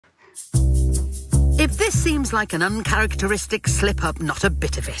If this seems like an uncharacteristic slip-up, not a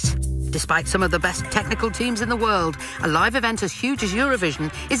bit of it. Despite some of the best technical teams in the world, a live event as huge as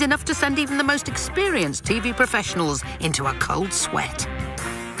Eurovision is enough to send even the most experienced TV professionals into a cold sweat.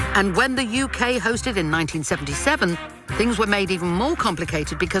 And when the UK hosted in 1977, things were made even more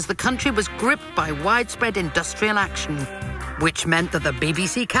complicated because the country was gripped by widespread industrial action, which meant that the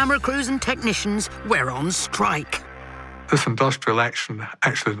BBC camera crews and technicians were on strike. This industrial action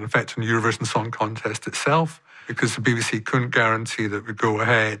actually had an effect on the Eurovision Song Contest itself because the BBC couldn't guarantee that it would go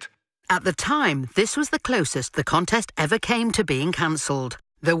ahead. At the time, this was the closest the contest ever came to being cancelled.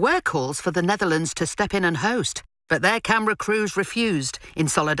 There were calls for the Netherlands to step in and host, but their camera crews refused, in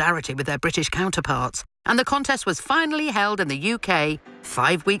solidarity with their British counterparts, and the contest was finally held in the UK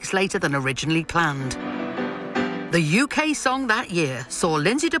 5 weeks later than originally planned. The UK song that year saw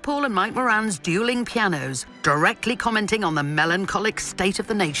Lynsey and Mike dueling pianos, directly commenting on the melancholic state of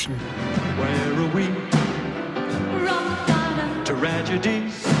the nation. Where are we? Rock bottom.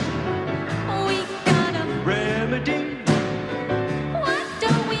 Tragedies. We got a remedy. Why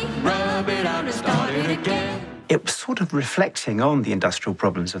don't we rub it out and start it again? It was sort of reflecting on the industrial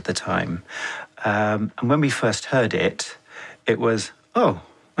problems of the time. And when we first heard it, it was, oh,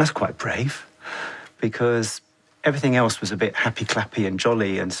 that's quite brave, because everything else was a bit happy-clappy and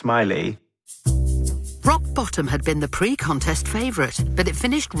jolly and smiley. Rock Bottom had been the pre-contest favourite, but it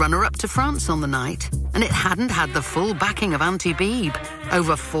finished runner-up to France on the night, and it hadn't had the full backing of Anti-Beeb.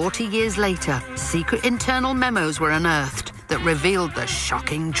 Over 40 years later, secret internal memos were unearthed that revealed the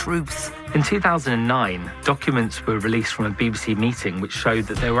shocking truth. In 2009, documents were released from a BBC meeting which showed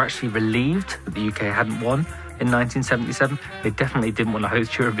that they were actually relieved that the UK hadn't won in 1977. They definitely didn't want to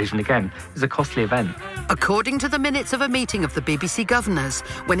host Eurovision again. It was a costly event. According to the minutes of a meeting of the BBC governors,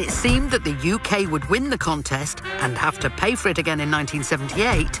 when it seemed that the UK would win the contest and have to pay for it again in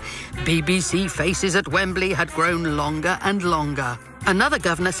 1978, BBC faces at Wembley had grown longer and longer. Another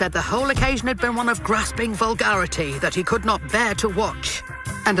governor said the whole occasion had been one of grasping vulgarity that he could not bear to watch.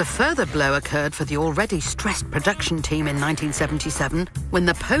 And a further blow occurred for the already stressed production team in 1977 when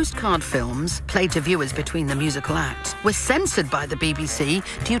the postcard films, played to viewers between the musical acts, were censored by the BBC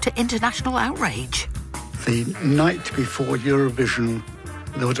due to international outrage. The night before Eurovision,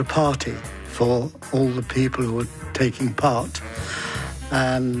 there was a party for all the people who were taking part.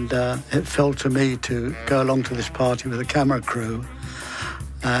 And it fell to me to go along to this party with a camera crew.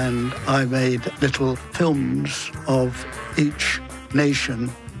 And I made little films of each nation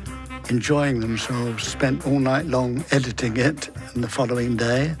enjoying themselves, spent all night long editing it, and the following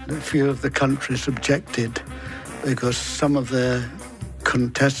day a few of the countries objected because some of their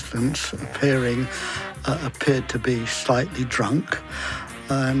contestants appeared to be slightly drunk,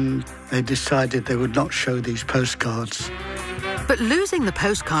 and they decided they would not show these postcards. But losing the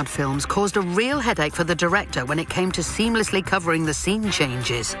postcard films caused a real headache for the director when it came to seamlessly covering the scene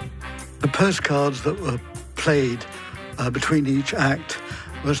changes. The postcards that were played between each act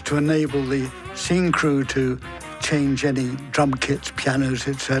was to enable the scene crew to change any drum kits, pianos,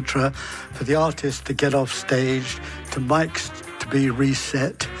 etc., for the artists to get off stage, to mics to be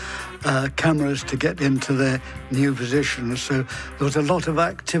reset, cameras to get into their new positions. So there was a lot of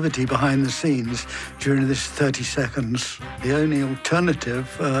activity behind the scenes during this 30 seconds. The only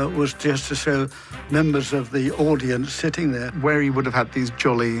alternative was just to show members of the audience sitting there. Where he would have had these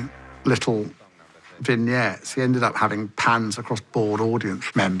jolly little vignettes, he ended up having pans across board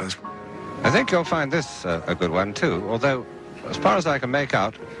audience members. I think you'll find this a good one too, although, as far as I can make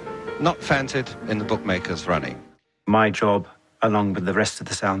out, not fancied in the bookmakers' running. My job, along with the rest of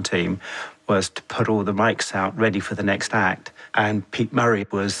the sound team, was to put all the mics out ready for the next act. And Pete Murray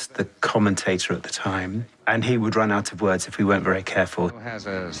was the commentator at the time, and he would run out of words if we weren't very careful. He has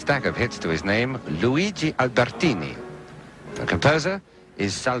a stack of hits to his name, Luigi Albertini. The composer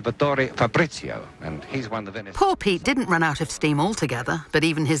is Salvatore Fabrizio, and he's won the Venice... Poor Pete didn't run out of steam altogether, but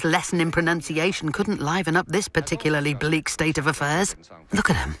even his lesson in pronunciation couldn't liven up this particularly bleak state of affairs. Look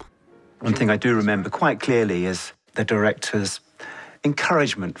at him. One thing I do remember quite clearly is the director's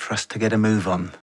encouragement for us to get a move on.